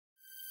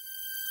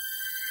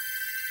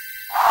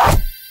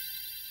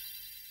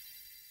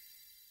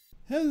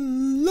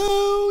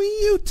Hello,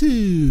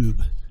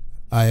 YouTube!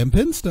 I am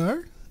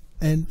Pinstar,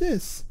 and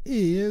this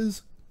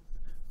is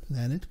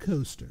Planet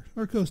Coaster,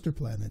 or Coaster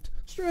Planet,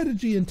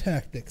 Strategy and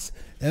Tactics,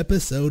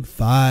 Episode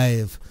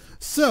 5.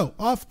 So,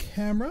 off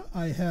camera,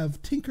 I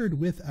have tinkered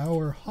with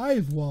our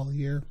hive wall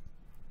here,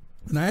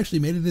 and I actually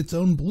made it its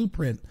own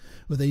blueprint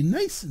with a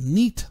nice,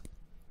 neat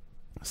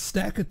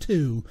stack of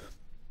 2.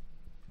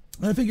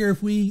 I figure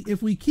if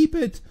we keep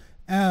it,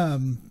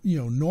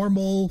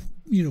 normal,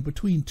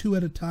 between 2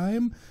 at a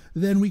time,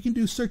 then we can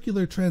do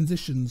circular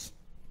transitions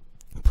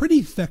pretty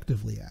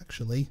effectively,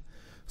 actually.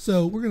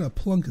 So we're going to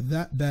plunk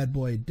that bad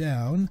boy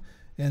down,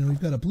 and we've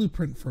got a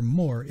blueprint for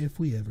more if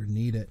we ever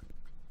need it.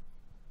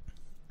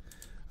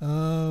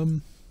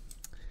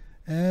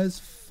 As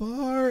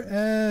far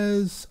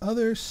as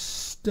other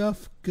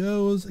stuff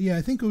goes, yeah,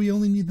 I think we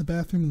only need the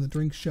bathroom and the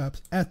drink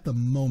shops at the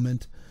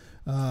moment.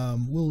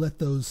 We'll let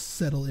those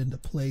settle into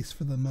place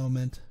for the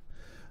moment.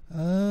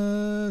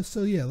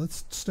 So yeah,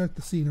 let's start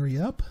the scenery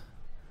up.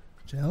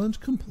 Challenge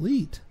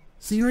complete.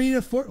 Scenery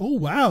to 4. Oh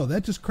wow,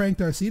 that just cranked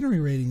our scenery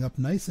rating up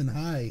nice and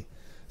high.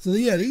 So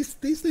yeah, these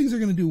things are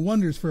going to do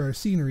wonders for our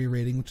scenery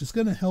rating, which is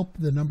going to help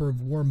the number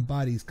of warm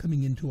bodies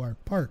coming into our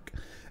park.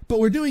 But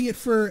we're doing it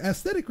for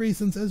aesthetic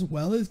reasons as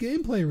well as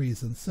gameplay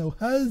reasons. So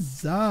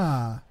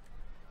huzzah!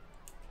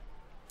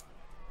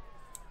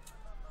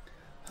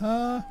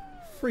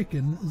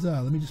 Freaking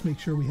za. Let me just make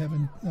sure we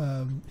haven't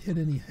hit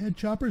any head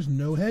choppers.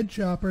 No head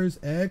choppers.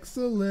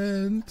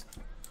 Excellent.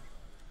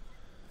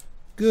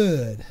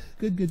 Good.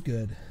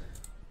 Good.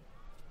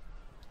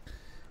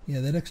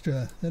 Yeah, that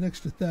extra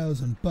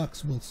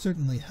 $1,000 will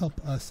certainly help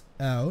us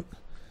out.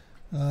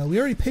 We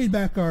already paid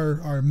back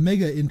our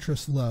mega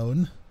interest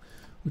loan,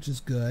 which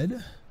is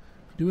good.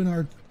 Doing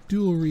our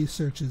dual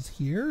researches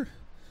here.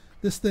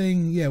 This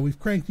thing, yeah, we've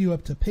cranked you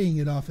up to paying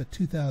it off at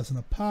 $2,000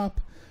 a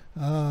pop.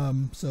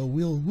 So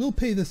we'll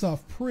pay this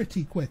off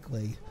pretty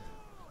quickly,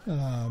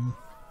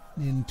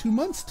 in 2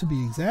 months to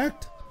be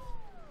exact.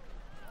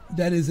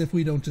 That is if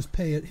we don't just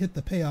hit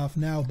the payoff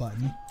now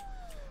button.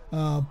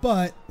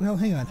 But, well,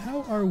 hang on,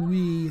 how are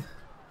we?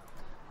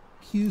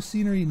 Q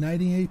scenery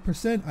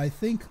 98%. I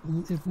think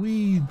if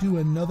we do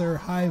another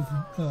hive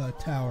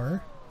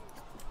tower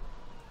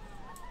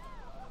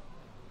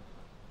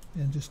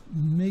and just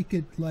make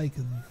it like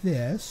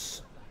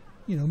this,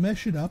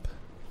 mesh it up,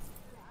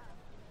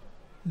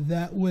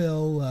 that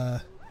will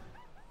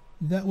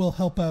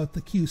help out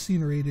the Q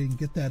scenery and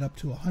get that up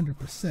to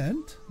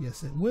 100%.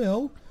 Yes, it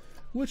will,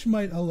 which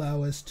might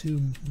allow us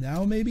to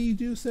now maybe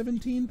do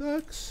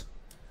 $17.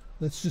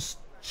 Let's just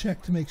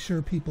check to make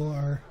sure people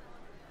are.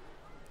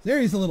 There,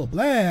 he's a little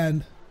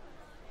bland.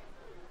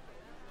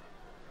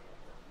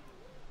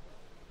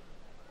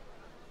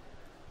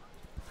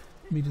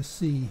 Let me just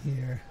see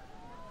here.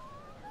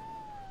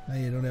 Oh,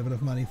 you don't have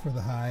enough money for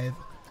the hive.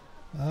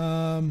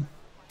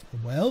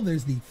 Well,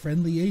 there's the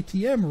friendly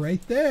ATM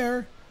right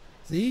there.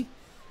 See?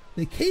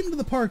 They came to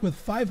the park with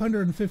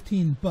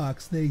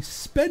 $515. They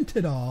spent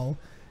it all.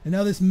 And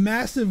now this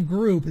massive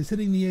group is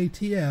hitting the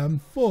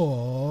ATM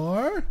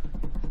for...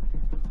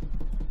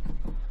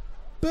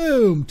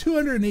 boom!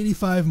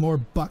 285 more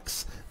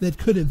bucks that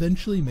could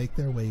eventually make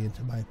their way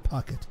into my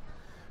pocket.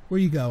 Where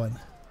you going?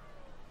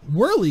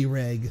 Whirly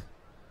Reg.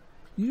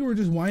 You were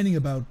just whining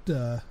about...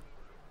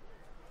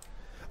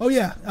 Oh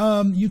yeah,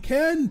 you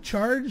can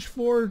charge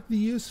for the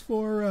use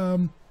for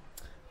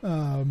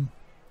your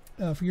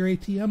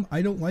ATM.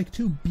 I don't like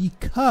to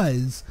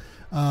because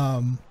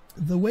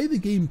the way the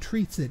game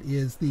treats it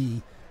is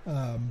they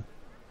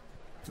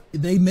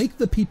make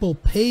the people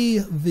pay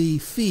the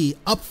fee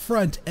up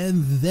front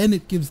and then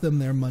it gives them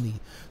their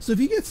money. So if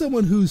you get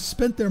someone who's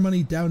spent their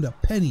money down to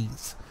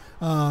pennies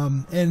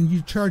and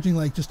you're charging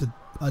like just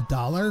a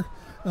dollar,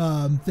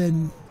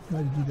 then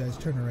why did you guys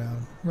turn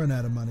around? Run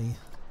out of money.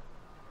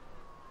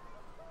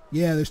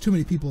 Yeah, there's too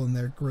many people in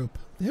their group.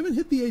 They haven't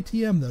hit the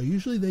ATM though.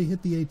 Usually they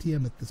hit the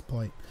ATM at this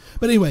point.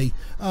 But anyway,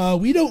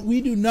 we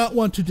do not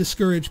want to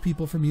discourage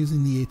people from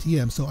using the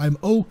ATM. So I'm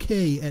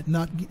okay at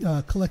not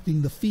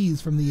collecting the fees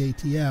from the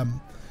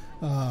ATM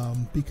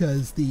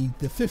because the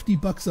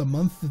 $50 a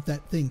month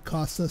that thing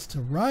costs us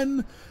to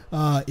run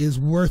is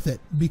worth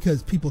it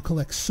because people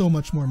collect so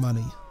much more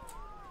money.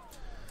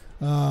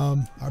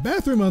 Our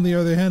bathroom, on the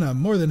other hand,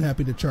 I'm more than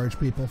happy to charge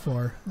people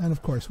for, and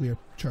of course we are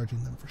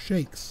charging them for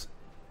shakes.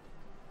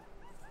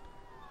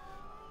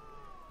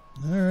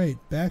 All right,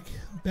 back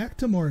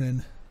to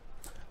morning.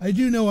 I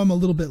do know I'm a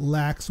little bit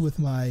lax with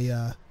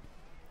my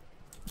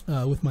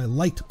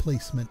light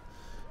placement.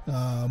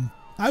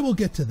 I will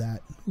get to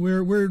that.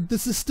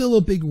 This is still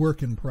a big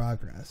work in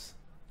progress.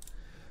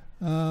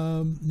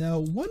 Now,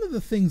 one of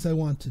the things I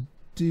want to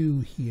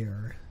do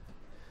here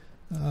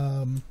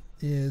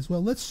is,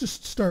 well, let's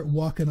just start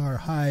walking our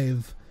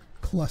hive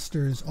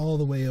clusters all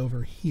the way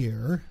over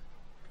here.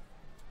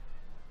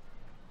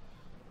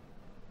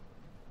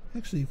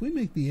 Actually, if we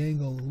make the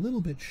angle a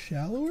little bit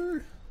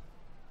shallower,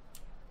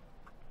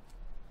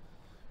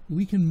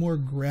 we can more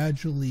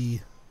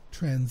gradually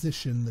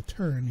transition the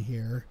turn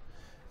here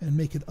and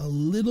make it a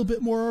little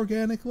bit more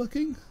organic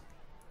looking.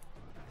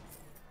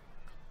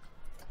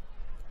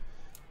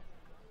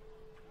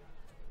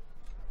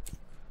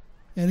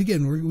 And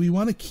again, we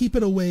want to keep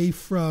it away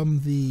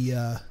from the,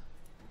 and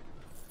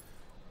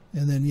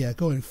then, yeah,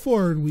 going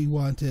forward, we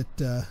want it,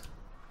 and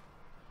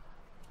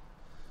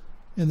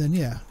then,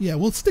 yeah,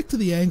 we'll stick to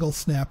the angle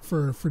snap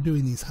for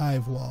doing these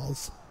hive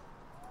walls.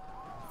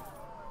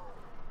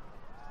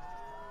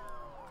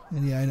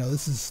 And yeah, I know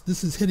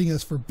this is hitting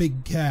us for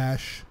big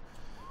cash,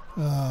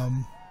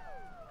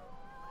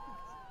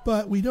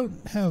 but we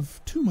don't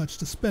have too much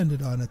to spend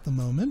it on at the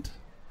moment.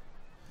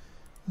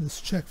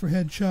 Let's check for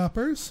head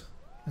choppers.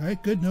 All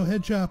right, good, no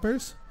head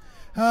choppers.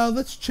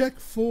 Let's check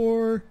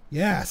for,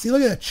 yeah, see,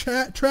 look at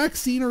that, track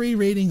scenery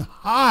rating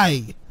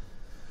high.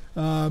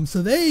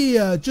 So they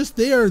are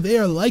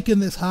liking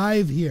this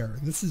hive here.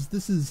 This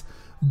is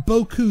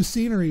Boku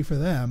scenery for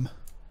them.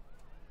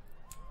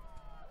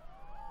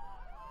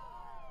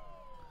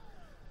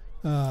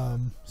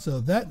 So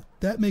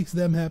that makes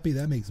them happy.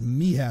 That makes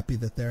me happy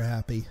that they're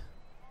happy.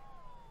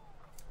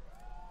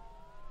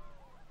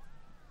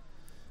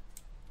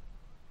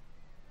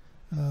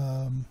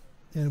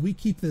 And we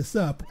keep this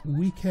up,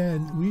 I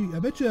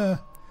bet you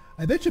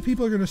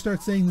people are going to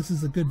start saying this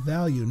is a good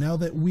value now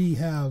that we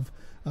have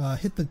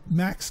hit the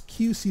max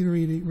Q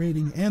scenery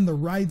rating and the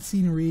ride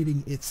scenery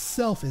rating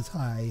itself is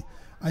high.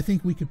 I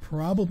think we could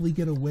probably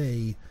get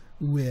away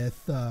with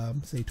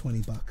say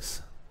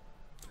 $20.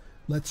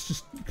 Let's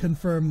just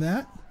confirm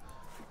that.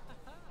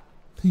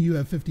 You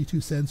have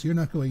 52 cents. You're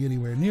not going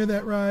anywhere near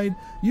that ride.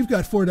 You've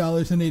got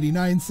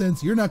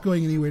 $4.89. You're not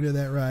going anywhere near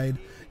that ride.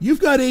 You've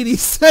got 80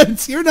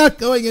 cents. You're not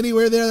going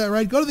anywhere near that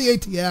ride. Go to the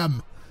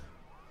ATM.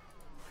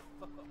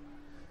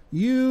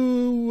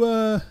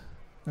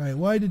 All right,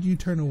 why did you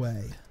turn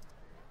away?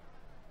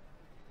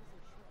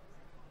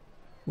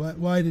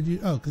 Why did you?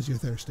 Oh, because you're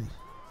thirsty.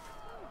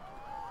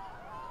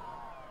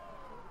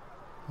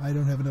 I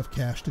don't have enough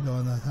cash to go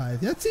on that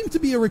hive. That seems to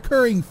be a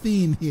recurring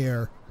theme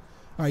here.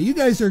 All right, you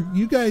guys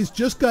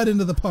just got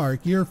into the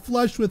park. You're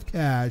flush with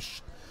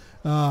cash.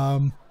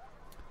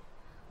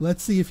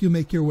 Let's see if you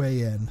make your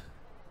way in.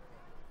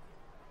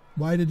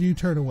 Why did you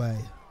turn away?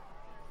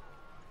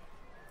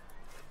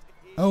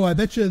 Oh, I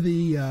bet you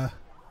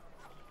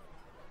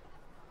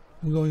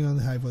I'm going on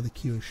the hive while the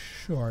queue is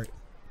short.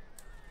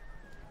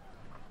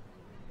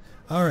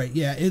 All right,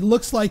 yeah, it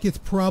looks like it's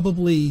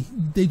probably,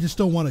 they just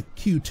don't want to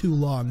queue too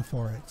long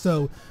for it.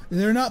 So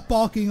they're not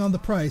balking on the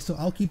price, so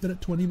I'll keep it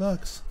at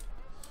 $20.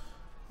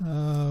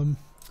 And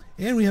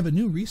we have a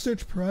new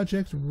research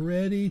project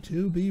ready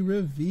to be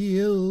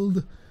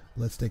revealed.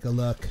 Let's take a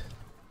look.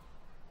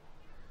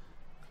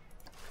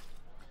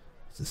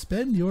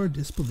 Suspend your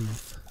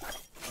disbelief.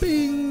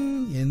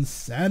 Bing!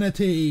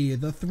 Insanity,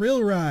 the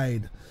thrill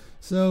ride.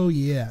 So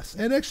yes,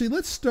 and actually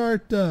let's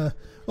start,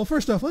 well,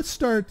 first off, let's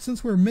start,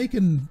 since we're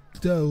making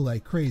dough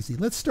like crazy,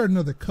 let's start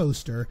another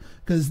coaster,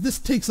 because this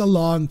takes a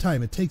long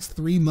time. It takes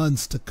 3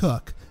 months to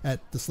cook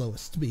at the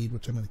slowest speed,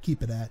 which I'm going to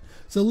keep it at.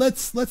 So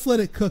let's let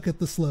it cook at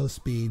the slow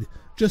speed,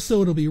 just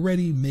so it'll be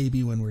ready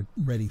maybe when we're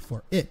ready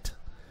for it.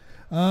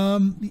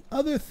 The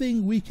other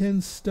thing we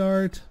can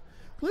start,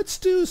 let's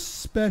do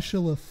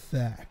special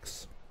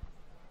effects.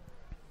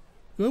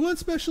 Do I want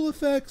special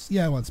effects?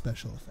 Yeah, I want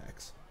special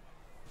effects.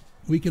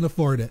 We can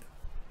afford it.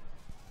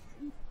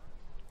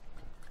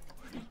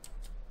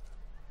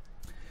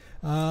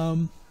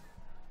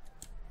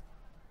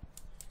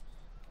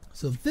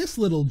 So this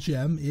little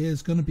gem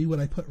is going to be what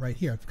I put right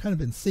here. I've kind of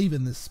been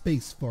saving this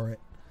space for it.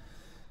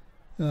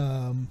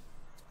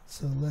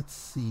 So let's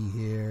see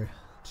here.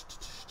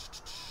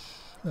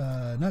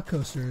 Not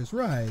coasters,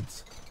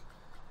 rides.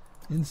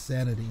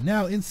 Insanity.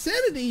 Now,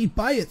 Insanity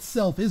by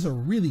itself is a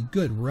really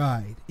good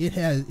ride. It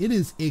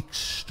is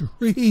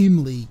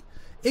extremely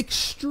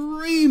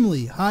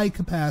high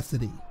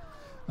capacity.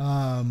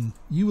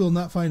 You will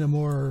not find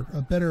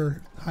a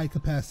better high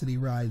capacity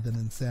ride than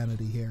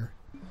Insanity here.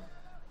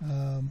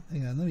 Hang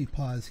on, let me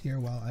pause here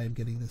while I'm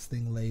getting this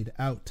thing laid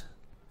out.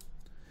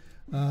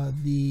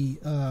 The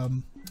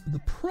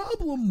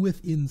problem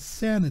with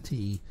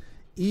Insanity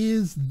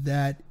is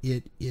that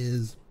it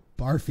is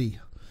barfy.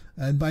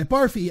 And by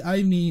barfy,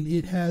 I mean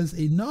it has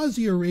a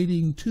nausea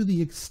rating to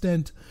the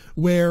extent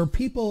where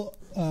people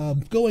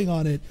going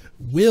on it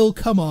will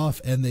come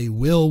off and they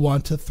will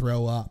want to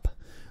throw up.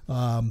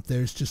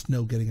 There's just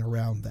no getting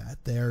around that.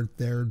 They're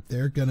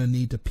gonna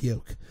need to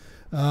puke.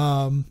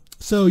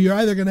 So you're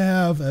either gonna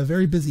have a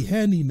very busy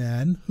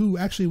handyman, who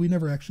actually we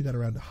never actually got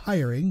around to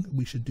hiring.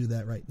 We should do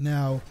that right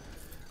now.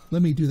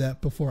 Let me do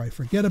that before I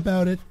forget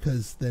about it,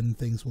 because then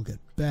things will get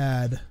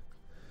bad.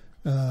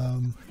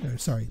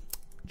 Sorry,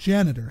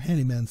 janitor.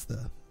 Handyman's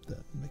the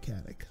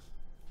mechanic.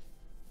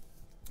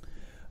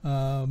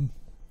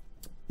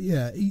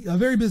 Yeah, a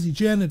very busy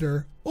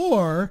janitor,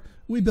 or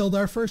we build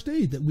our first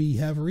aid that we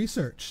have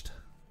researched.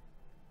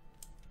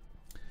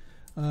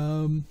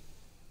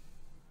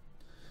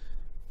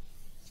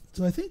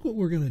 So I think what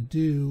we're going to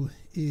do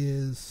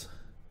is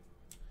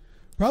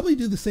probably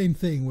do the same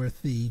thing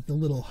with the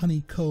little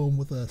honeycomb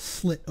with a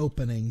slit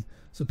opening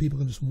so people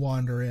can just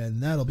wander in.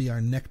 That'll be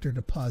our nectar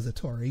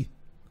depository.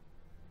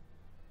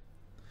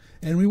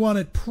 And we want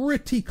it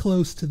pretty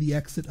close to the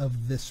exit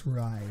of this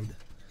ride.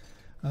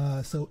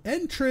 So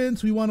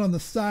entrance we want on the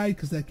side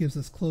because that gives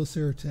us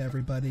closer to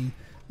everybody.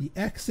 The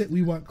exit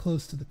we want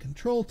close to the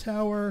control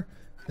tower.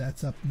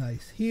 That's up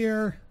nice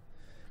here.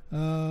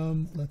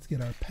 Let's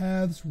get our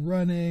paths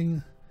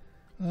running.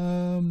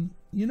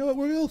 You know what?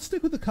 We'll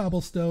stick with the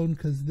cobblestone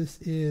because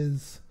this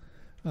is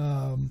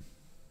going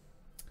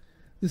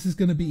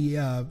to be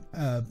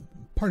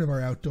part of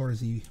our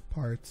outdoorsy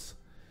parts.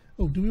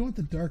 Oh, do we want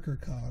the darker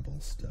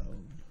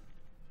cobblestone?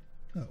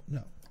 Oh,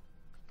 no.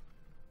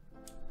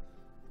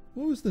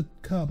 What was the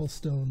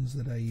cobblestones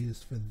that I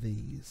used for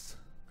these?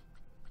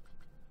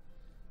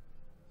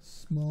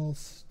 Small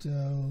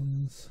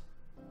stones.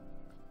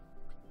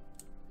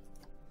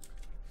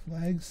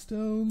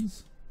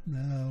 Flagstones?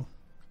 No.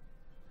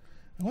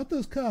 I want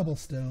those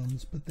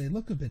cobblestones, but they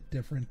look a bit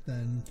different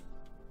than...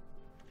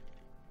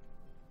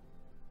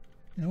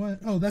 You know what?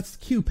 Oh, that's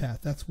the Q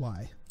path. That's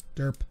why.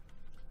 Derp.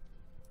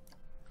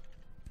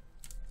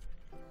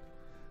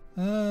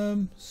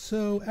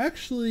 So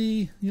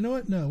actually, you know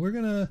what? No, we're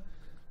gonna...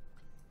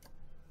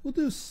 We'll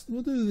do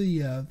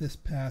the this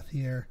path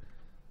here.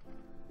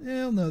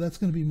 Well, no, that's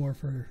gonna be more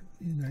for...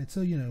 Right,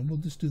 so, you know, we'll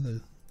just do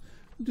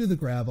the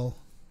gravel.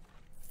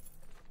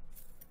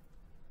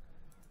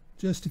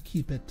 Just to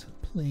keep it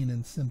plain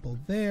and simple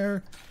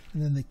there.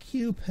 And then the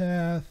Q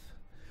path.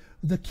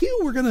 The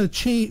Q we're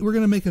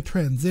gonna make a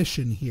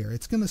transition here.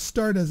 It's gonna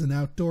start as an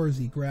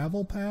outdoorsy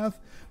gravel path,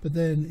 but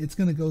then it's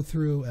gonna go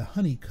through a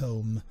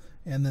honeycomb,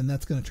 and then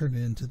that's gonna turn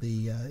it into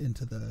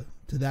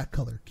that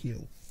color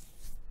Q.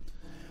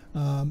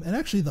 And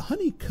actually the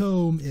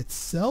honeycomb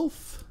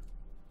itself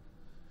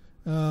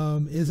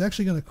is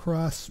actually gonna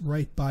cross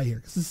right by here,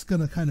 because this is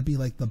gonna kind of be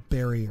like the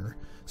barrier.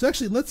 So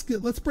actually, let's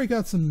break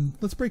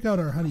out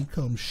our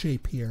honeycomb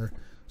shape here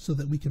so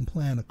that we can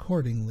plan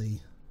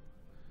accordingly.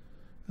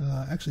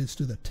 Actually, let's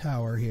do the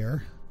tower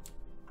here.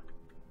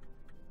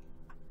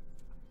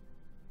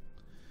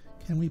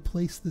 Can we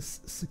place this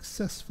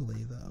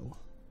successfully,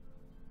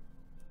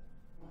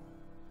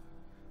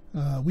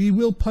 though? We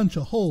will punch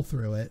a hole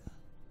through it.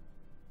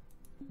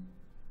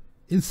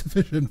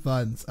 Insufficient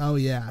funds. Oh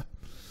yeah.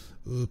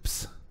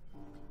 Oops.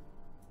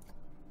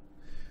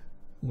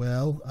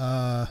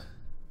 Well,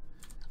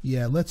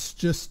 yeah, let's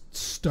just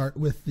start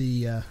with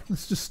the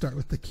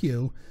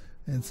queue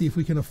and see if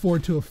we can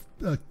afford to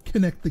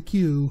connect the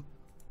queue.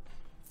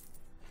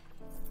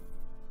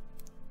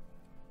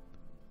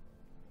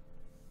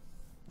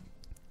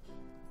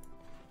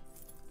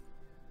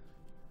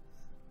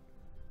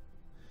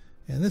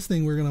 And this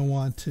thing we're going to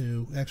want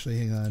to actually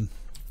hang on.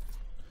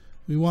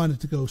 We want it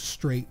to go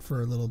straight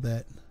for a little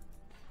bit,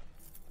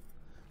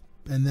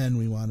 and then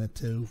we want it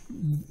to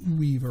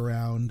weave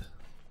around.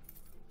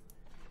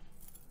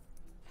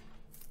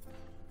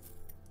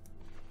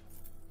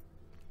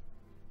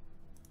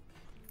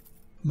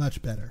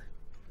 Much better.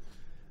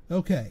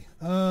 Okay,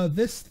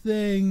 this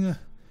thing,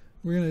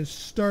 we're going to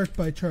start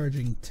by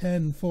charging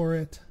 10 for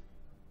it.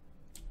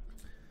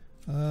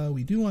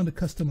 We do want to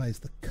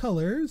customize the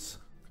colors.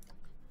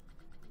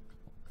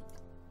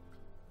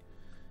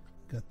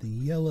 Got the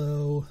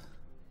yellow,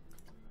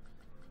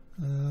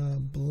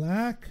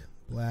 black,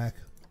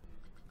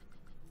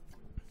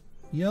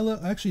 yellow.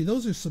 Actually,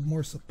 those are some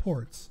more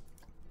supports.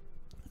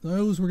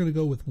 Those we're going to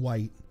go with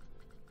white.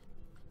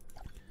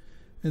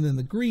 And then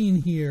the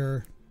green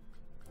here,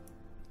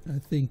 I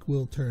think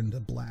will turn to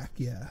black,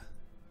 yeah.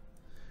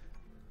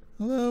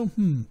 Although,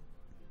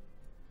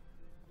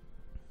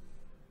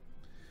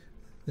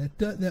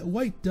 that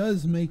white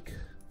does make...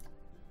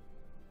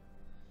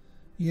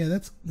 Yeah,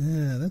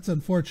 that's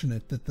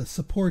unfortunate that the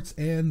supports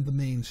and the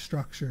main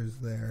structure is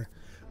there.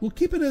 We'll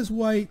keep it as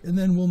white, and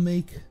then we'll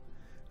make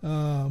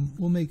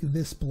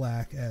this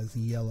black as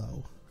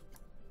yellow.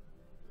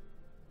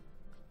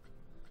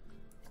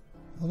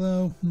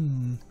 Although,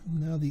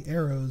 now the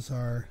arrows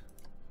are...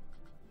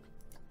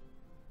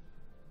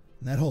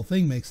 That whole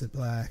thing makes it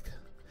black.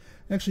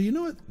 Actually, you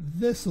know what?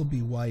 This will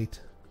be white.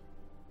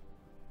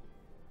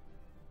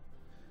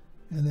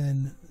 And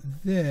then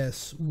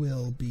this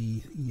will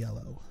be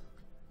yellow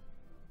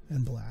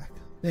and black.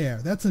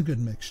 There, that's a good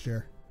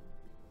mixture.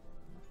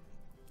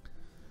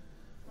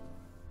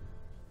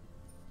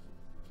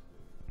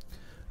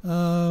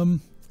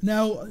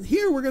 Now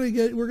here we're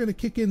gonna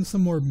kick in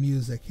some more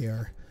music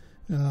here.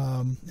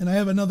 And I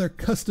have another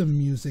custom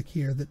music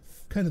here that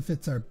kind of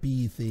fits our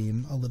bee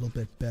theme a little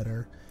bit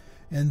better.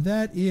 And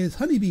that is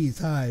Honeybee's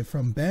Hive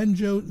from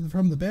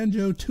the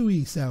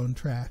Banjo-Tooie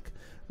soundtrack.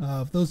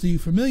 Those of you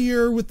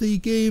familiar with the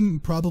game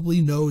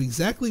probably know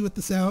exactly what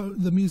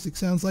the music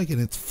sounds like,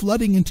 and it's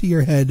flooding into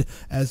your head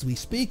as we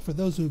speak. For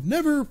those who've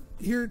never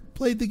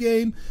played the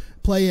game,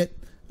 play it.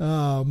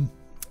 And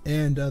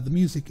the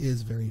music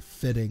is very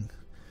fitting.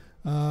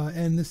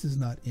 And this is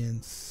not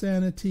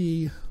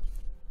Insanity.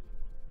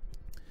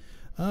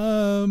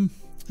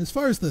 As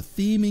far as the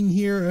theming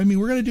here, I mean,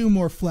 we're going to do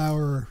more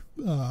flower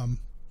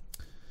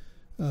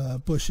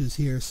bushes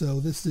here. So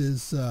this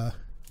is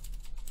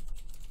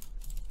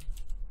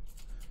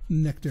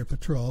Nectar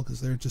Patrol,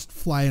 because they're just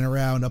flying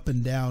around up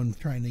and down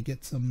trying to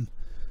get some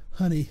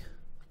honey.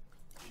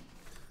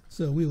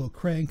 So we will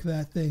crank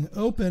that thing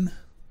open.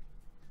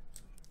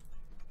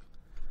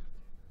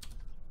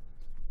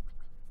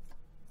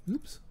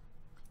 Oops.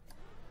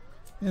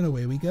 And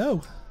away we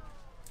go.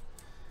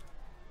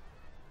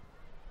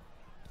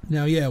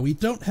 Now, yeah, we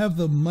don't have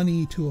the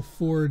money to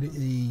afford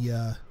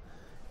a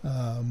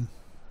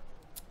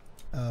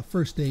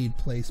first aid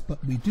place,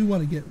 but we do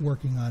want to get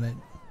working on it.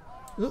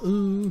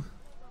 Uh-oh.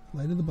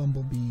 Light of the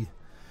bumblebee.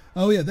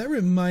 Oh, yeah, that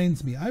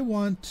reminds me. I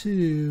want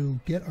to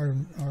get our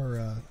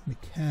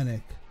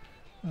mechanic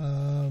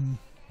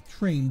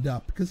trained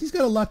up, because he's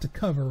got a lot to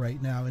cover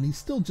right now, and he's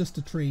still just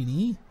a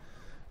trainee.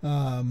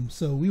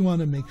 So we want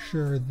to make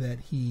sure that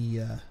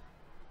he...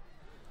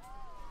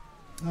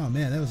 oh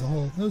man, that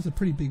was a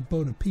pretty big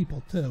boat of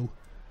people too.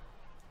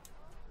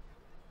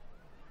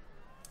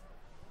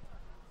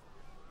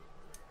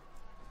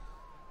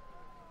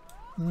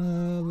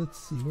 Let's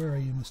see, where are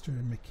you,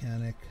 Mr.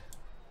 Mechanic?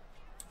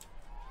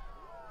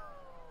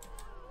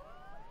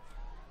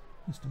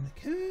 Mr.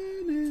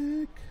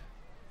 Mechanic,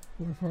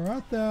 wherefore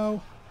art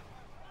thou?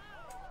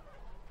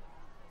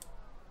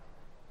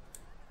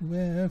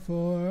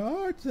 Wherefore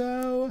art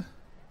thou?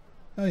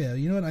 Oh yeah,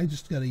 you know what? I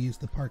just gotta use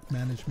the park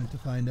management to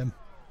find him.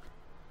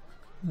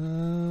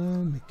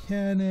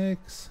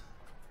 Mechanics.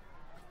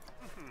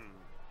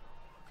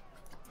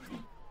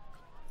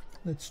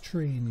 Let's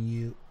train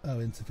you.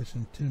 Oh,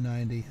 insufficient.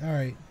 290. All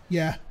right.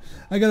 Yeah,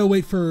 I gotta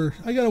wait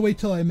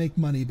till I make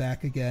money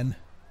back again.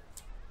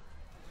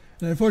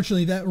 And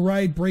unfortunately, that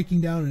ride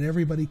breaking down and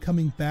everybody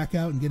coming back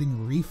out and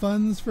getting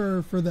refunds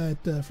for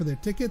their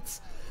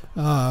tickets,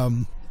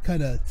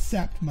 kind of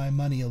sapped my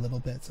money a little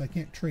bit. So I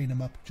can't train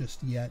him up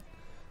just yet.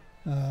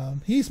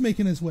 He's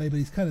making his way, but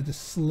he's kind of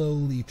just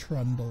slowly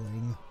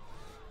trundling.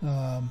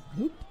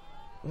 Oop,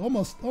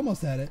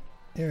 almost at it.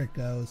 There it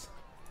goes.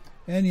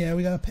 And yeah,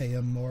 we gotta pay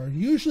him more.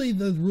 Usually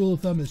the rule of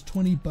thumb is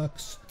 20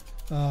 bucks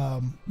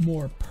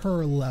more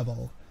per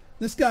level.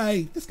 This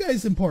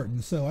guy's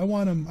important, so I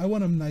want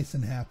him nice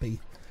and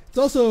happy. It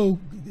also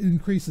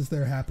increases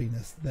their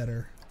happiness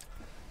better,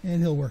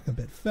 and he'll work a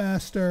bit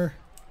faster.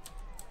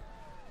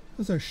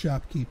 How's our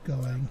shopkeep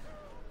going?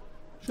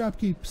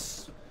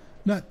 Shopkeep's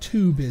not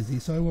too busy,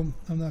 so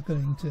I'm not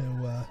going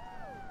to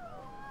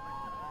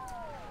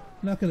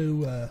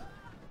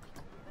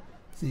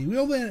see. We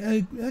only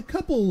had a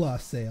couple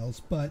lost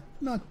sales, but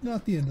not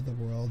the end of the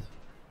world.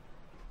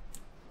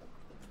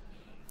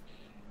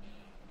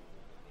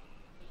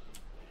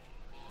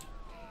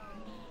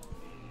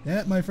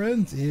 That, my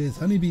friends, is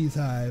Honeybee's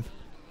Hive.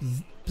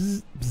 Bzz,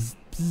 bzz, bzz,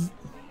 bzz.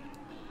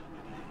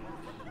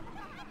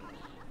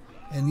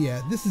 And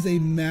yeah, this is a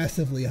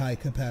massively high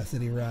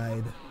capacity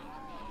ride.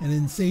 An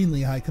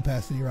insanely high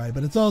capacity ride,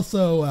 but it's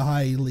also a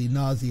highly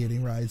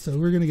nauseating ride, so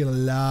we're going to get a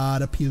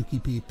lot of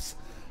pukey peeps.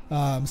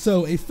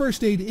 So a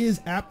first aid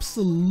is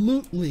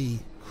absolutely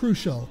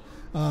crucial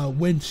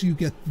once you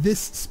get this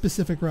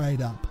specific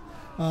ride up.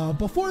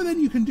 Before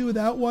then you can do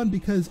without one,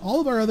 because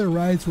all of our other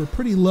rides were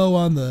pretty low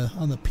on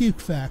the puke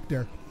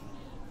factor.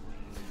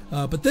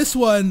 But this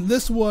one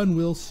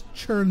will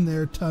churn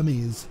their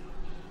tummies.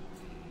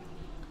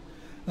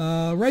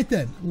 Right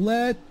then,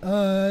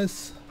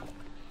 let's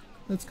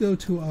go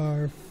to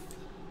our...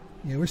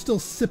 Yeah, we're still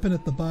sipping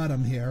at the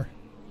bottom here.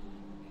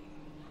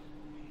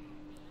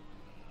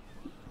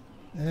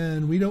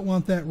 And we don't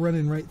want that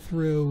running right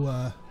through...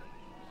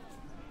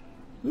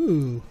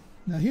 Ooh,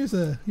 now here's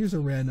a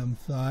random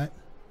thought.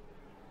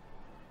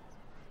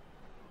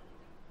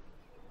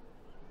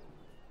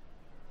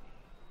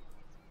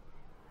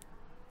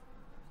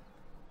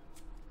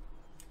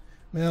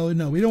 Well,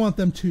 no, we don't want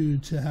them to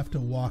have to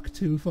walk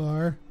too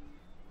far.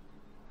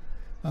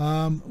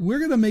 We're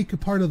going to make a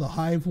part of the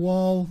hive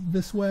wall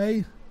this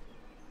way.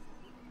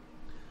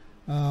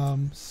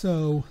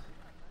 So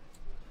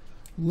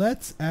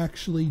let's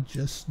actually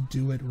just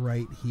do it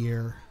right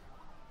here.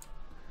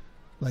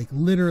 Like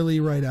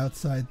literally right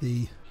outside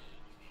the...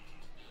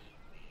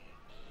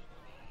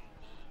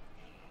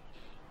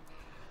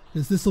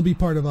 Because this will be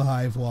part of a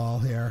hive wall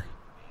here.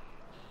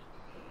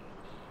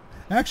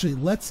 Actually,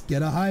 let's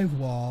get a hive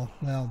wall.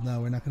 Well,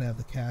 no, we're not going to have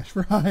the cash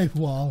for a hive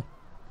wall.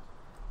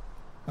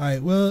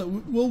 Alright, well,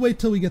 we'll wait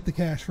till we get the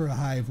cash for a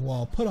hive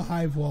wall. Put a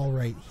hive wall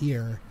right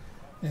here.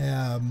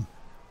 And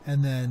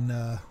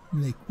then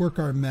work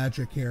our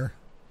magic here.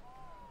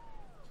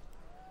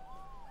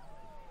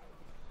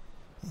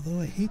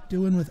 Although I hate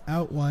doing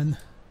without one.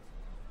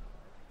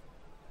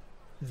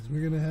 Because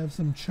we're going to have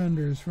some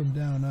chunders from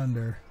down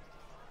under.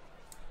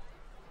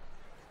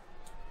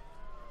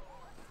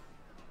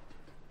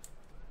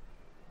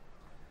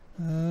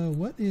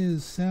 What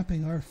is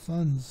sapping our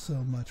funds so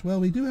much? Well,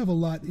 we do have a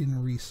lot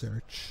in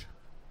research.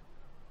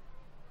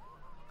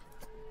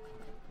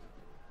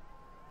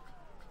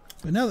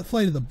 But now that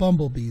Flight of the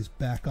Bumblebee is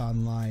back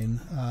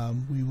online,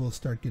 we will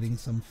start getting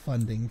some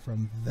funding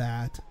from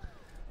that.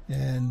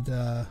 And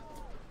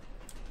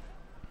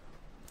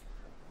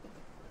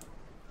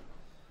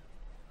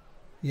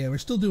yeah, we're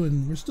still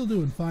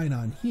doing fine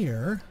on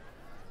here.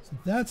 So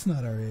that's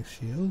not our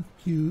issue.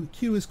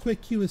 Q is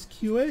quick, Q is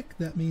quick.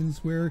 That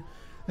means we're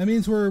That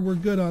means we're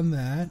good on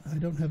that. I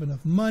don't have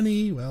enough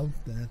money. Well,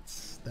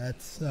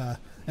 that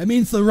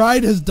means the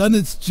ride has done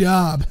its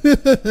job.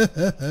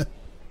 The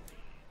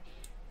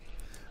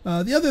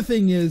other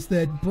thing is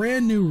that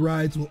brand new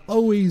rides will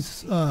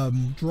always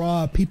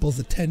draw people's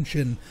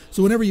attention.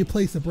 So whenever you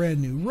place a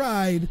brand new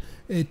ride,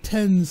 it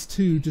tends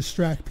to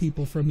distract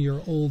people from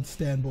your old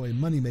standby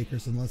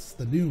moneymakers, unless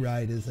the new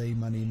ride is a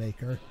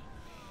moneymaker.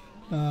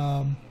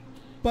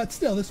 But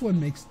still, this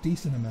one makes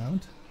decent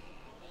amount.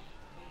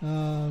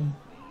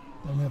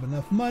 Don't have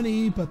enough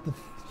money, but the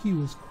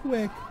queue is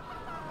quick.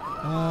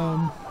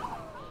 Yeah,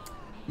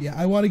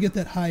 I want to get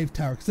that hive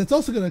tower, because that's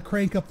also going to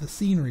crank up the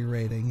scenery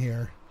rating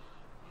here.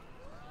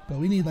 But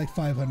we need like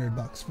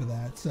 $500 for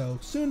that, so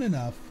soon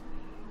enough.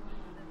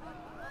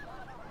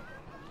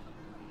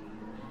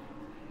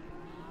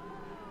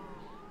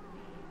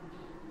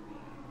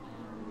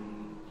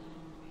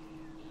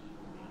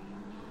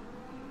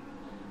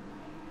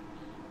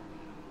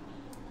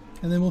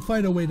 And then we'll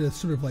find a way to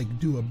sort of like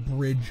do a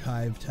bridge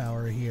hive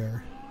tower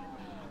here.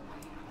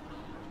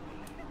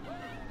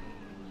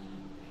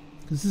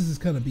 Because this is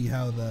going to be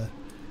how the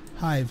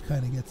hive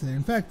kind of gets there.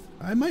 In fact,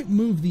 I might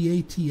move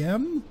the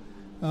ATM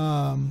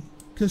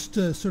just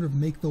to sort of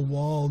make the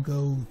wall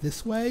go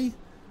this way.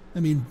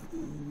 I mean,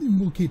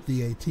 we'll keep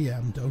the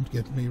ATM, don't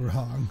get me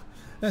wrong.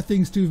 That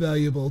thing's too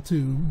valuable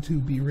to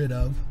be rid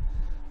of.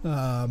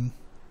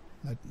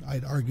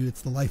 I'd argue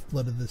it's the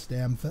lifeblood of this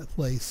damn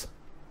place.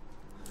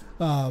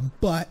 Yeah,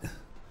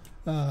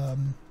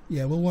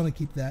 we'll want to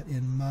keep that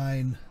in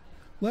mind.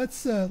 Let's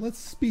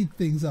speed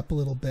things up a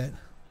little bit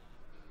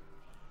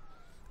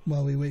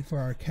while we wait for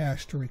our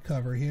cash to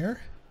recover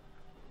here.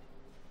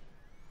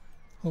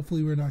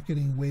 Hopefully we're not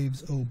getting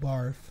waves o'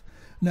 barf.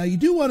 Now you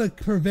do want to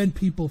prevent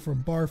people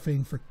from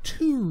barfing for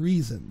two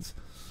reasons.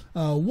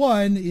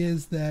 One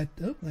is that,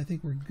 oh, I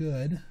think we're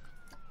good.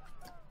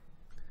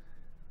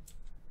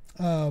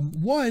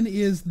 One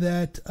is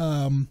that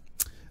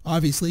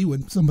obviously,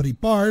 when somebody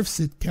barfs,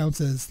 it counts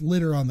as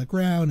litter on the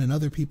ground, and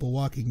other people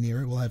walking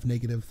near it will have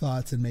negative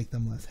thoughts and make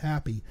them less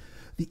happy.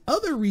 The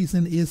other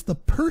reason is the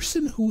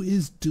person who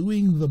is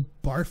doing the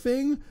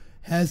barfing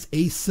has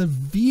a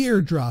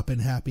severe drop in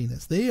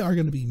happiness. They are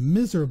going to be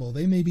miserable.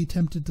 They may be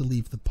tempted to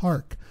leave the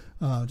park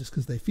just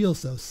because they feel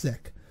so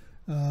sick.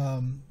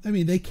 I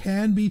mean, they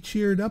can be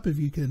cheered up if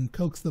you can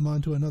coax them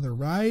onto another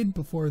ride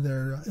before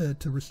they're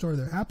to restore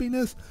their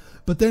happiness,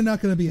 but they're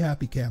not going to be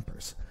happy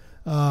campers.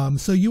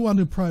 So you want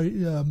to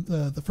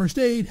the first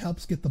aid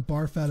helps get the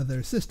barf out of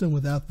their system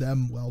without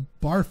them, well,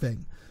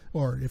 barfing.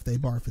 Or if they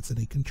barf, it's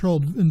in a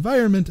controlled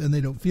environment and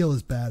they don't feel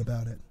as bad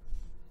about it.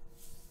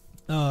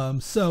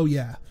 So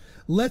yeah,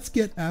 let's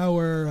get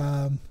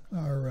our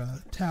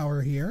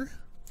tower here.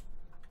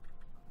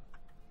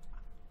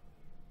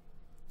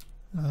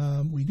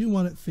 We do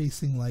want it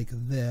facing like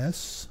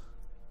this.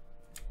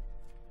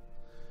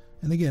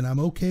 And again, I'm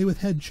okay with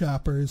head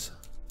choppers.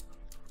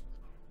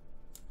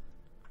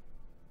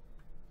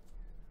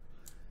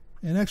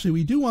 And actually,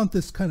 we do want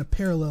this kind of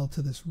parallel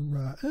to this.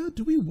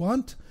 Do we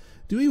want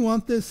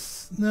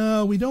this?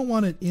 No, we don't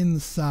want it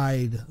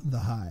inside the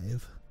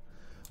hive.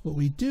 What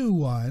we do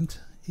want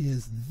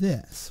is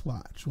this.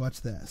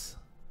 Watch this.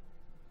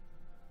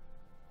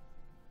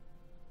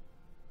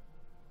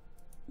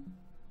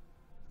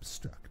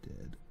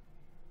 Obstructed.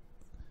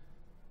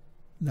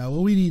 Now,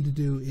 what we need to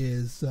do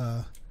is,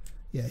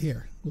 yeah,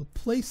 here. We'll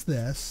place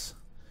this.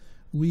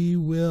 We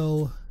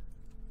will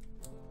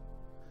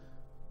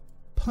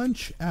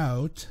punch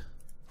out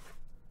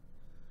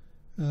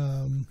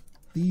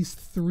these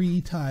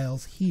 3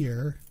 tiles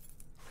here,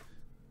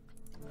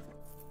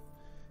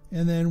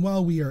 and then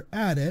while we are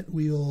at it,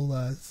 we'll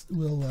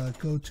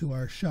go to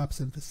our shops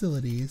and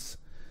facilities,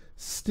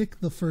 stick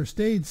the first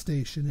aid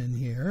station in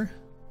here,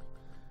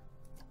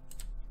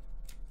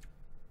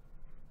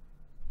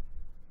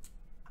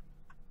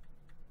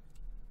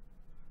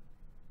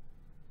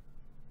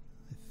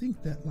 I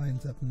think that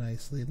lines up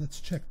nicely. Let's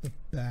check the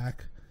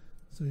back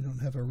so we don't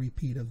have a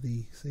repeat of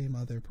the same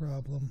other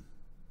problem.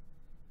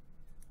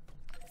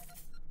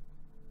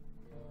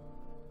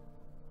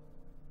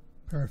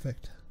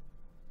 Perfect.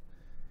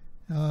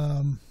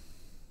 And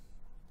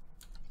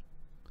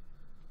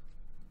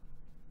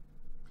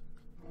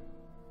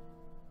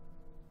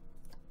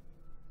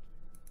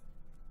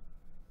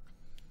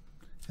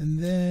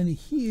then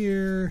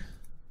here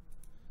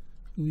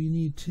we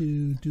need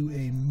to do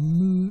a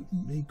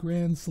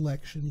grand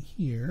selection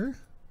here.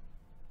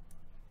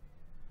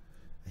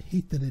 I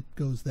hate that it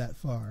goes that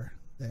far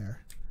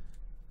there.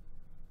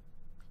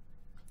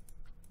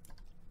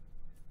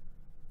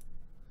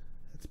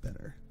 That's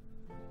better.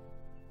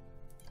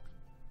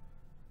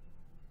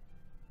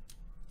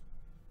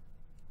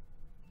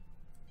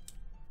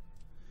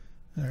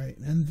 All right,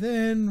 and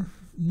then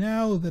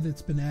now that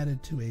it's been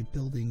added to a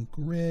building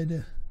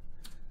grid,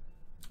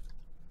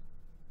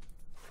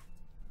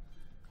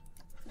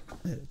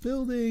 edit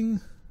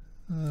building,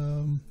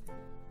 2,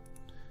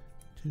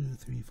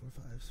 3, 4,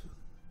 5.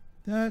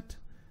 That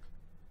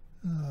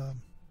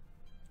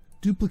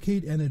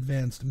duplicate and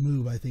advanced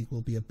move, I think,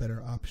 will be a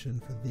better option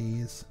for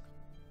these.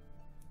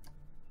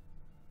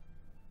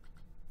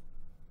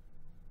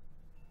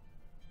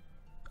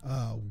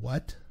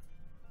 What?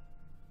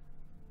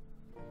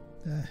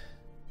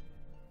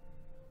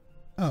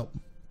 Oh,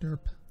 derp.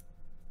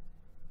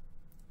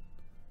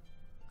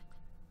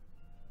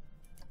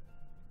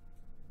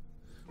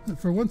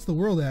 For once, the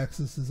world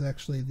axis is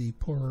actually the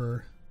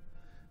poorer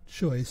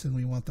choice, and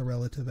we want the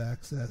relative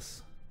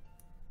axis.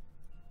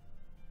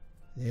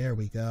 There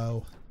we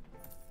go.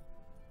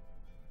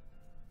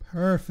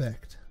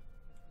 Perfect.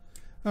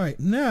 All right,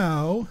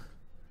 now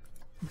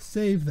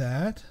save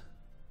that.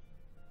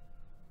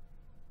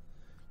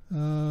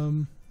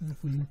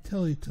 If we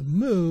tell you to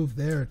move,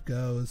 there it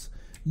goes.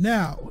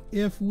 Now,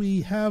 if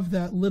we have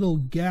that little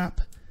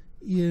gap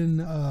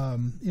in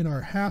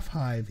our half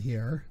hive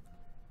here,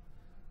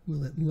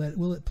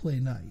 will it play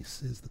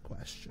nice? Is the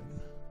question.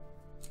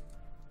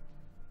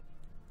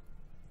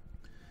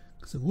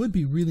 Because it would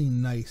be really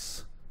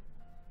nice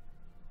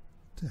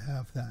to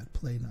have that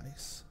play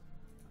nice.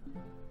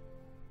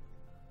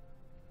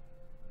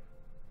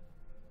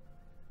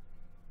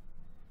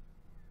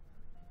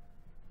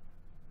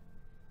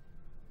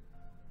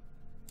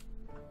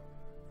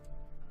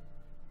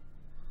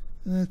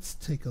 Let's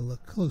take a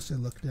closer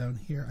look down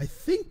here. I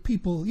think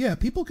people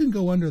can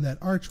go under that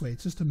archway.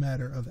 It's just a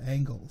matter of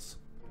angles.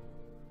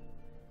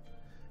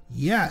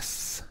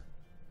 Yes!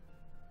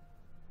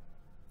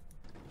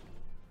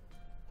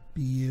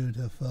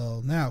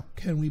 Beautiful. Now,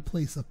 can we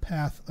place a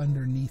path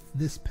underneath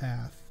this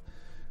path?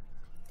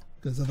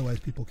 Because otherwise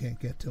people can't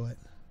get to it.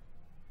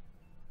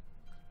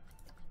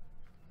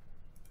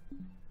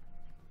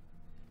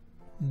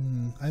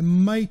 I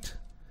might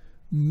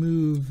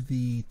move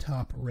the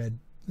top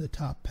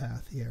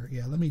path here.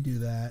 Yeah, let me do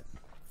that.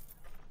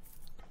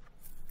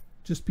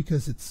 Just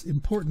because it's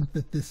important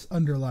that this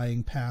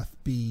underlying path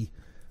be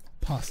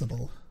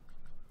possible.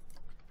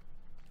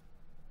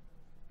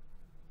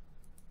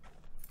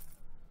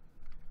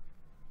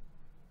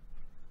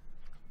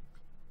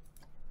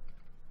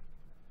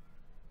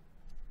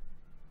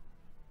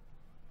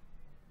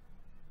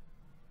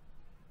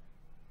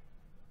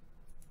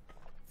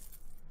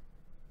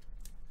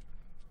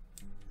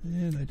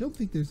 And I don't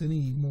think there's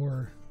any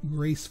more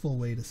graceful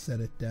way to set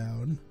it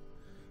down.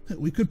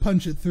 We could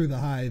punch it through the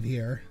hive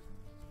here.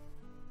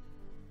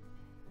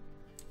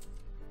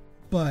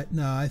 But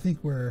no, I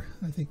think we're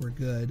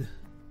good.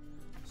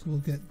 So we'll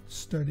get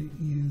started.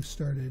 You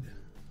started.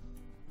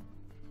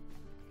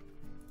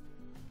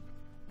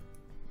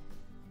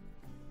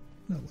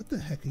 No, what the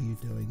heck are you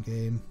doing,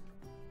 game?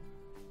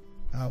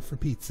 Oh, for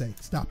Pete's sake,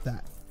 stop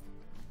that.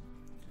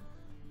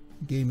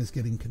 The game is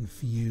getting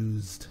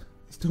confused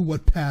as to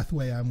what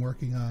pathway I'm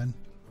working on.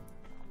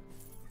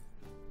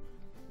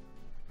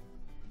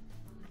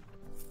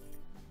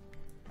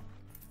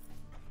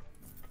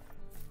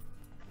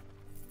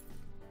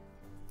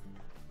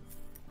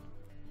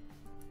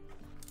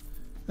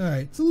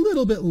 Alright, it's a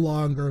little bit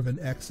longer of an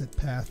exit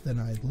path than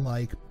I'd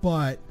like,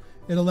 but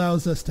it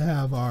allows us to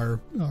have our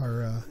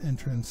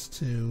entrance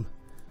to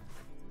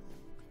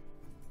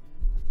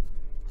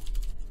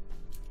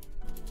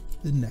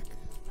the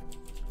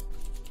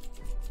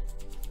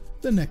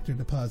nectar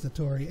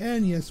depository.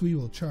 And yes, we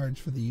will charge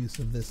for the use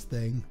of this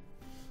thing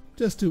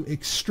just to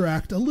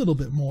extract a little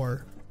bit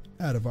more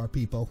out of our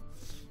people,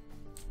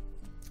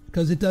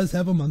 because it does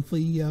have a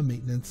monthly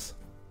maintenance.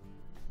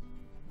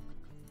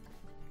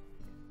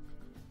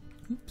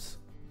 Oops.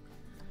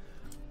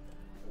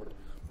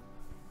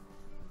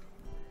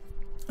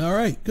 All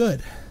right,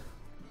 good.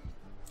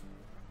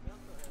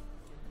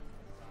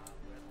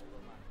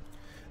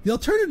 The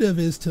alternative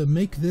is to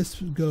make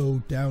this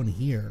go down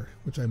here,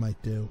 which I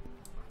might do.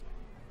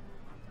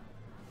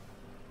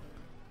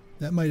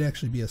 That might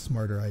actually be a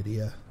smarter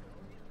idea,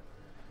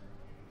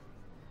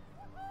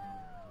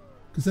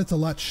 because that's a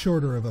lot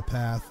shorter of a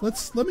path.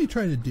 Let me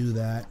try to do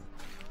that.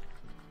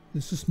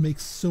 This just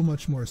makes so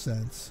much more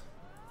sense.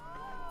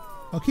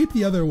 I'll keep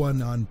the other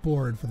one on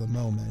board for the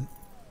moment.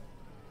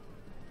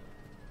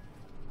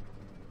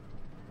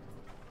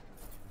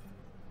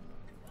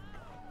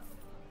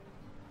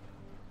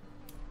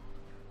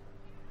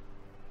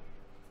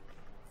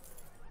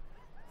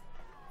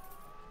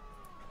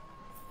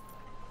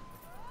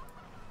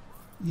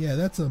 Yeah,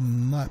 that's a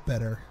lot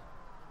better.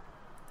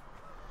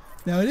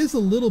 Now it is a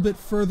little bit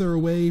further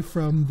away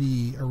from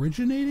the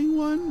originating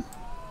one.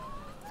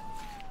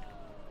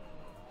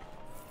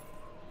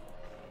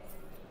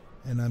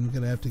 And I'm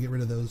going to have to get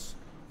rid of those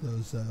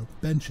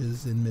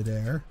benches in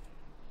midair.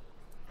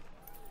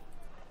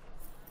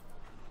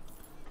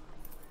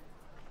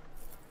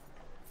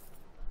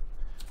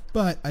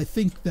 But I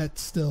think that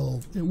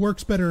still, it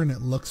works better and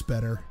it looks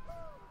better.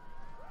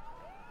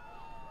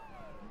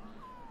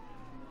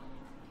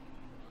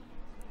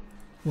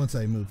 Once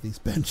I move these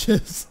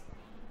benches.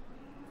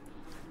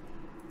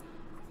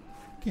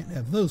 Can't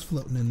have those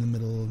floating in the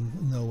middle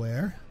of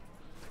nowhere.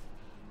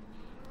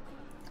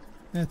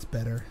 That's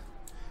better.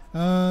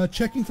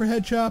 Checking for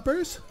head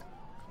choppers.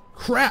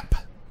 Crap!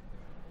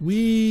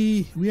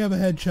 We have a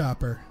head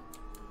chopper.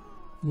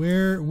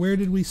 Where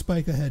did we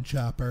spike a head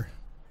chopper?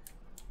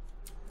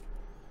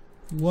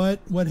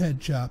 What head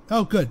chop?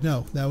 Oh, good.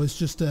 No, that was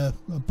just a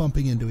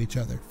bumping into each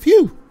other.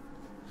 Phew!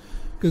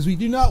 because we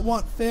do not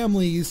want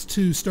families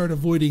to start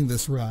avoiding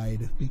this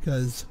ride,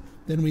 because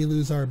then we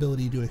lose our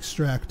ability to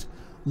extract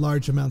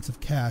large amounts of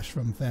cash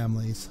from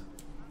families.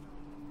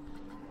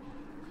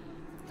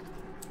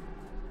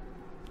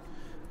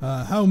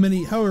 How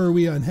are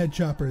we on head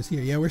choppers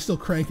here? Yeah, we're still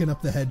cranking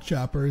up the head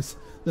choppers.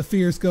 The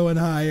fear's going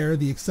higher,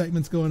 the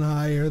excitement's going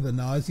higher, the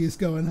nausea's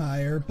going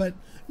higher, but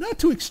not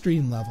to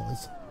extreme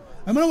levels.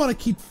 I'm going to want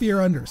to keep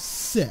fear under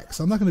 6.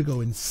 I'm not going to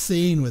go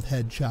insane with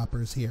head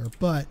choppers here,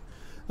 but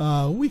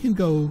we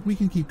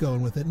can keep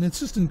going with it, and it's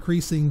just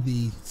increasing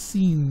the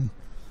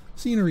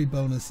scenery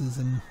bonuses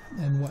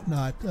and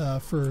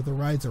whatnot for the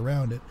rides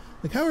around it.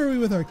 Like, how are we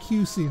with our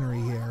queue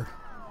scenery here?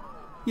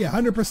 Yeah,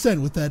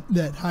 100% with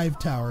that hive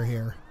tower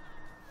here.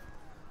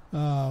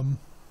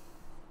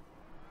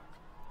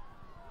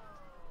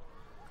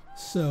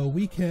 So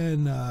we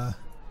can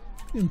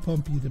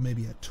pump you to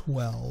maybe a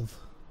 12.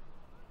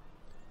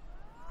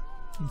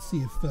 And see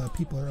if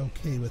people are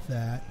okay with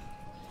that.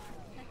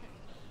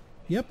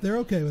 Yep, they're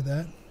okay with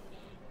that.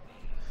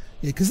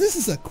 Yeah, because this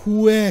is a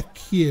quick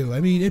queue. I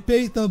mean,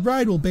 the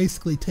ride will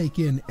basically take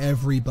in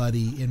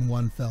everybody in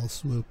one fell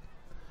swoop.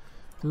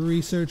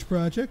 Research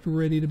project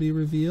ready to be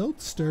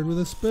revealed. Stirred with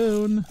a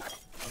spoon.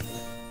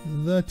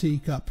 The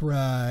teacup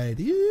ride.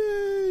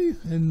 Yay!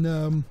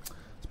 And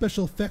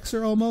special effects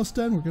are almost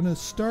done. We're going to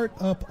start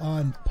up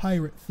on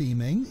pirate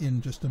theming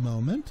in just a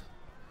moment.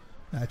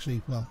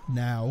 Actually, well,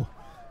 now.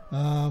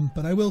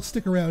 But I will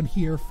stick around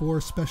here for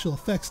special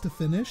effects to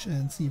finish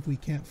and see if we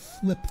can't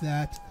flip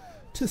that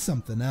to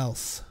something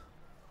else.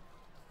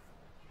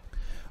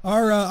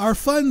 Our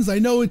funds, I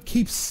know it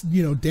keeps,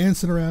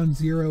 dancing around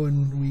 0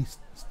 and we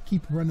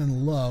keep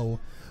running low,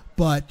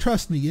 but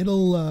trust me,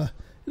 it'll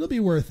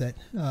be worth it.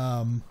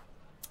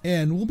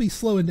 And we'll be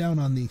slowing down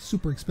on the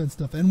super expensive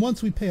stuff. And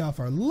once we pay off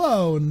our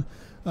loan,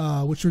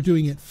 which we're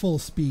doing at full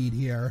speed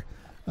here,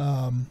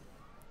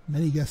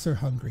 many guests are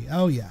hungry.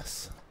 Oh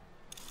yes.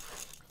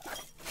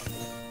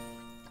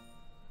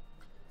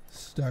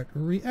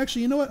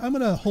 Actually, you know what? I'm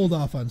going to hold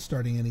off on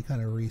starting any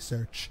kind of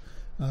research.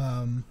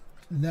 And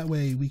that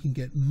way we can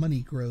get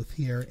money growth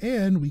here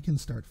and we can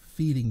start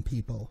feeding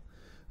people.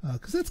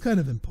 Because that's kind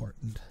of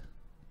important.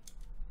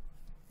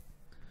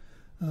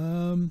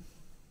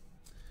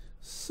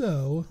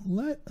 So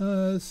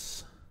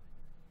let's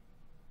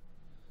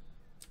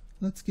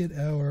get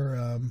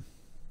our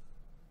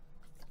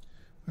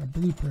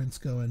blueprints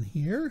going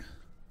here.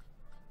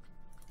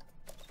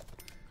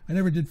 I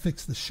never did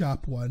fix the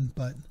shop one,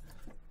 but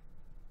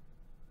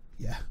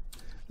yeah,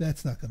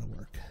 that's not going to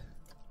work.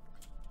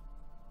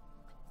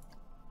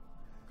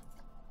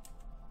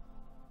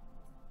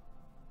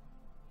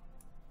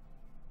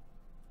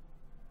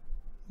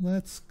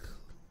 Let's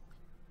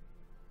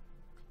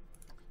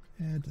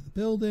add to the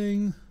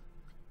building.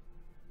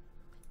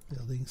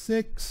 Building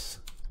 6.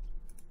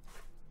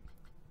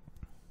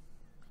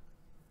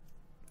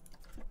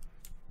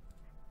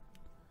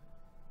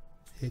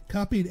 It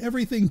copied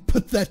everything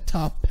but that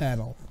top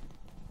panel.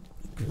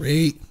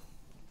 Great.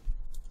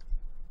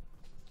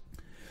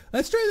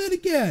 Let's try that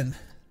again.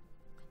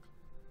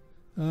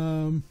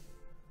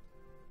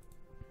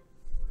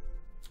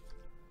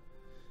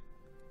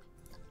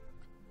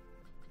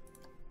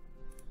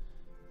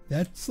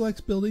 That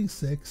selects building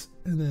 6,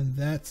 and then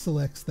that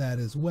selects that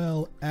as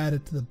well. Add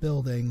it to the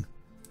building.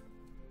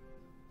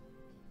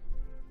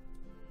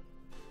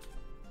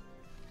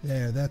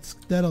 There,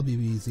 that'll be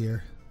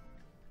easier.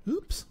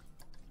 Oops.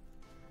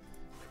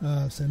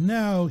 So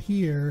now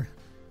here,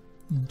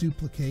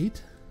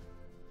 duplicate.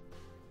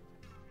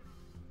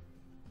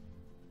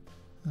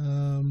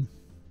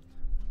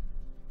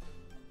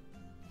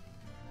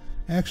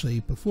 Actually,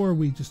 before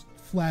we just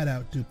flat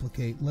out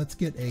duplicate, let's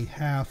get a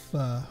half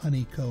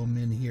honeycomb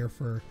in here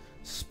for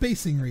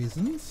spacing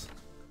reasons.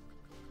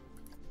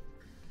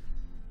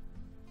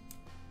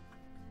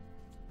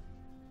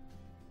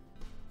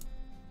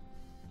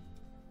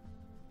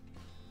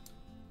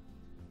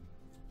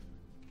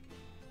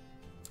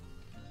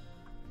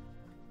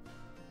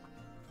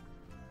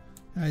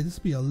 Alright, this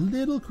will be a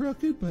little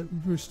crooked, but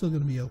we're still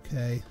going to be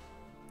okay.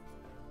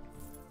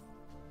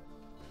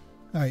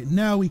 Alright,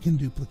 now we can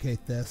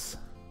duplicate this.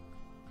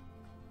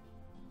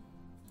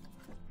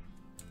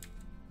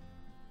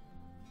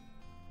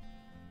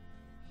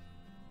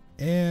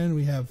 And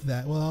we have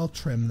that. Well, I'll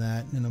trim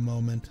that in a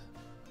moment.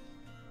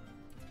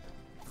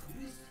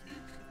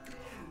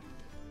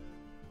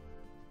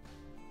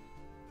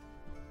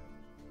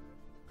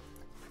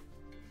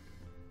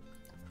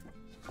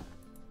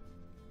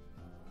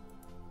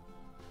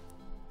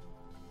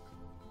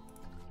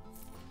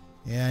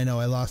 Yeah, I know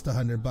I lost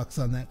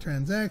 $100 on that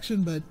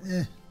transaction, but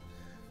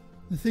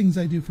the things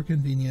I do for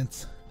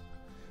convenience.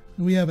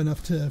 And we have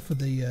enough for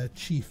the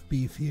chief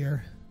beef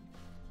here.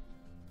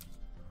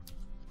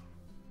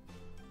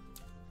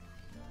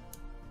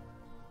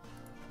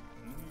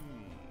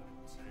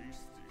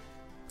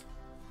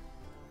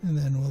 And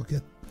then we'll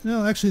get...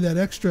 No, actually that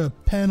extra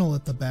panel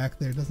at the back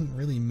there doesn't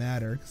really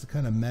matter because it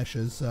kind of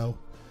meshes, so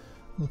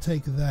we'll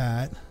take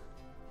that.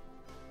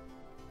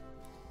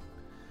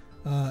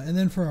 And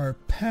then for our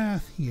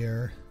path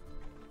here,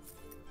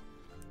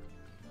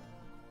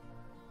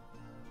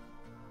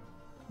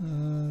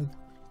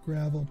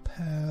 Gravel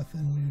path,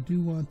 and we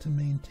do want to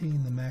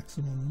maintain the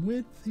maximum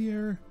width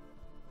here.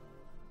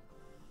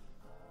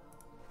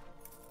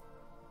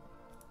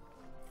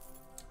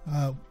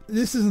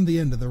 This isn't the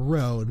end of the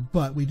road,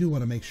 but we do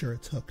want to make sure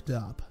it's hooked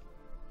up.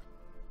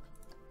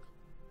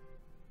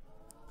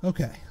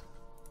 Okay,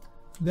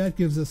 that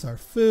gives us our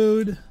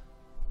food.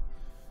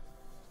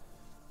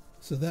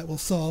 So that will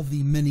solve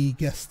the many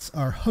guests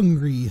are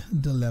hungry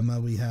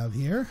dilemma we have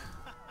here.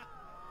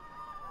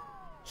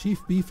 Chief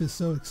beef is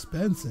so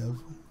expensive,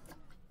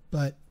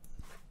 but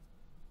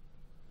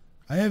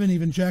I haven't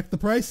even jacked the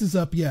prices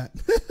up yet,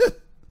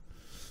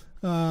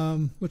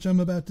 which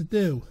I'm about to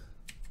do.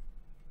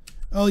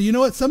 Oh, you know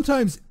what?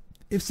 Sometimes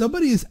if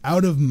somebody is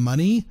out of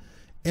money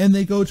and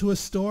they go to a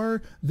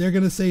store, they're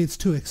going to say it's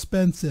too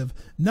expensive,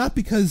 not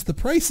because the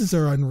prices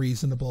are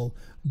unreasonable,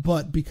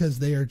 but because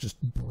they are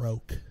just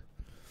broke.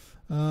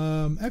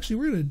 Actually,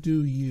 we're going to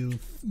do you,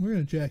 we're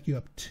going to jack you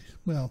up to,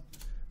 well,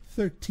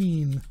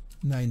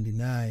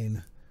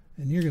 $13.99, and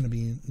you're going to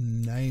be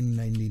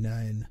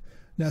 $9.99.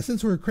 Now,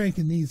 since we're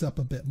cranking these up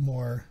a bit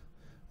more,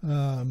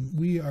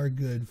 we are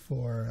good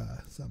for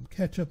some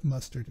ketchup,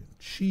 mustard, and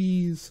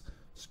cheese.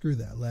 Screw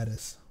that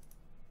lettuce.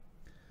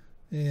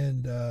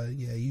 And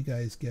yeah, you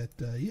guys get,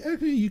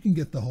 actually you can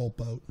get the whole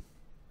boat.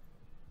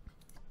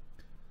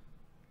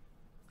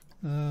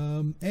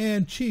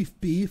 And chief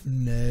beef,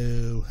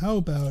 no. How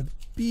about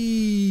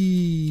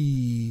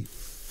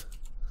beef?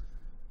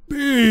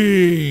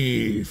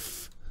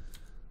 Beef!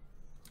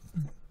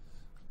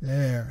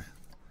 There.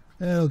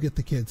 That'll get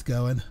the kids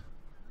going.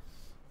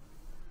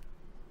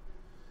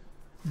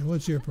 And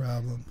what's your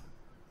problem?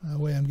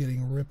 Wait, I'm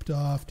getting ripped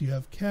off. Do you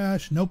have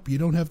cash? Nope, you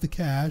don't have the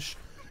cash.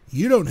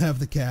 You don't have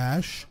the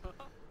cash.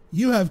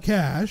 You have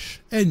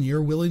cash, and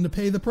you're willing to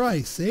pay the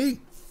price. See?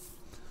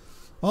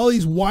 All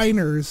these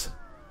whiners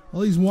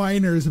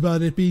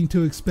about it being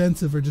too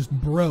expensive are just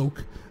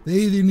broke. They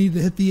either need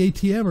to hit the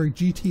ATM or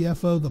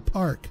GTFO the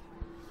park.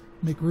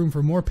 Make room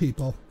for more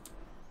people.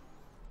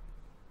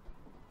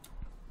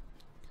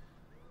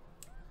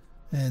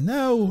 And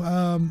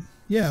now,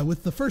 yeah,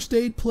 with the first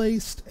aid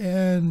placed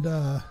and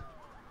the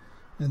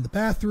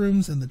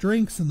bathrooms and the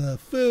drinks and the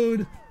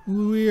food,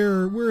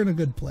 we're in a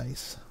good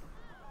place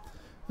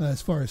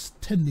as far as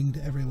tending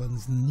to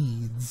everyone's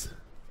needs.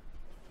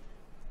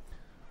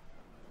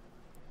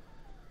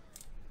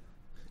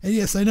 And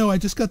yes, I know I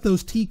just got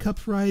those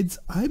teacups rides.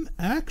 I'm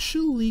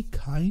actually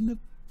kind of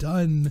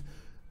done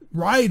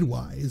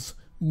ride-wise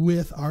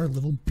with our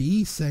little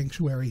bee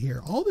sanctuary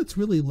here. All that's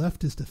really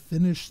left is to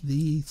finish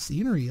the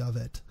scenery of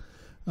it,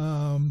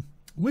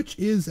 which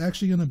is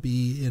actually going to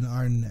be in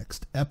our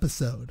next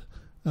episode.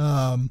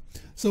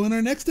 So in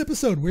our next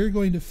episode, we're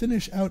going to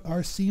finish out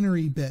our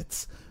scenery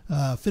bits,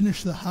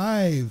 finish the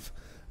hive,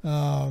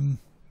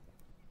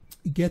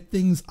 get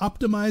things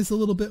optimized a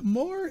little bit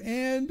more,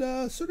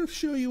 and sort of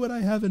show you what I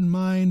have in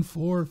mind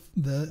for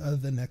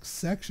the next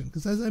section.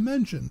 Because as I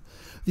mentioned,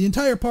 the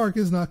entire park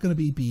is not going to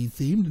be bee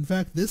themed. In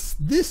fact,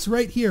 this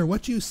right here,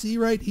 what you see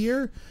right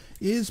here,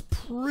 is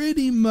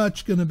pretty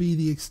much going to be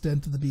the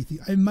extent of the bee theme.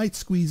 I might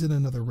squeeze in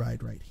another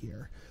ride right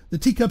here. The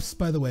teacups,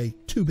 by the way,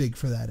 too big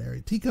for that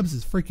area. Teacups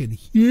is freaking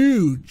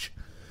huge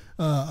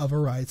of a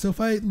ride. So if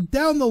I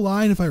down the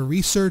line, if I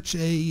research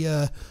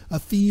a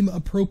theme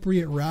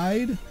appropriate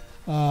ride.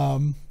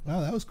 Wow,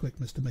 that was quick,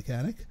 Mr.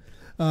 Mechanic.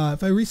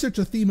 If I research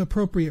a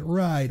theme-appropriate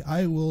ride,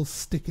 I will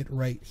stick it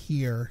right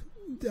here.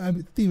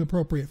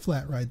 Theme-appropriate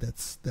flat ride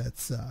that's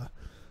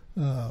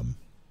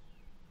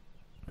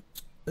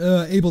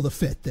able to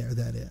fit there,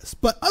 that is.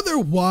 But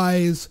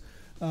otherwise,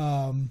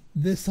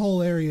 this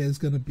whole area is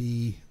going to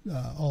be,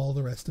 all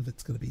the rest of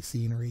it's going to be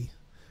scenery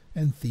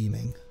and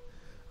theming.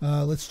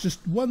 Let's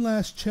just one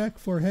last check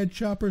for head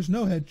choppers.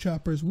 No head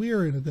choppers. We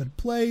are in a good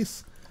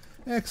place.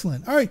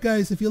 Excellent. All right,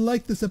 guys, if you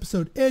like this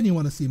episode and you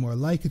want to see more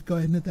like it, go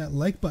ahead and hit that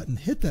like button,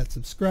 hit that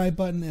subscribe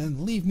button,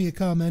 and leave me a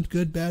comment,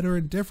 good, bad, or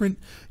indifferent.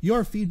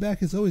 Your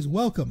feedback is always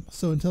welcome.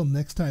 So until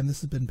next time,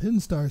 this has been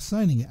Pinstar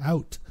signing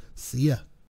out. See ya.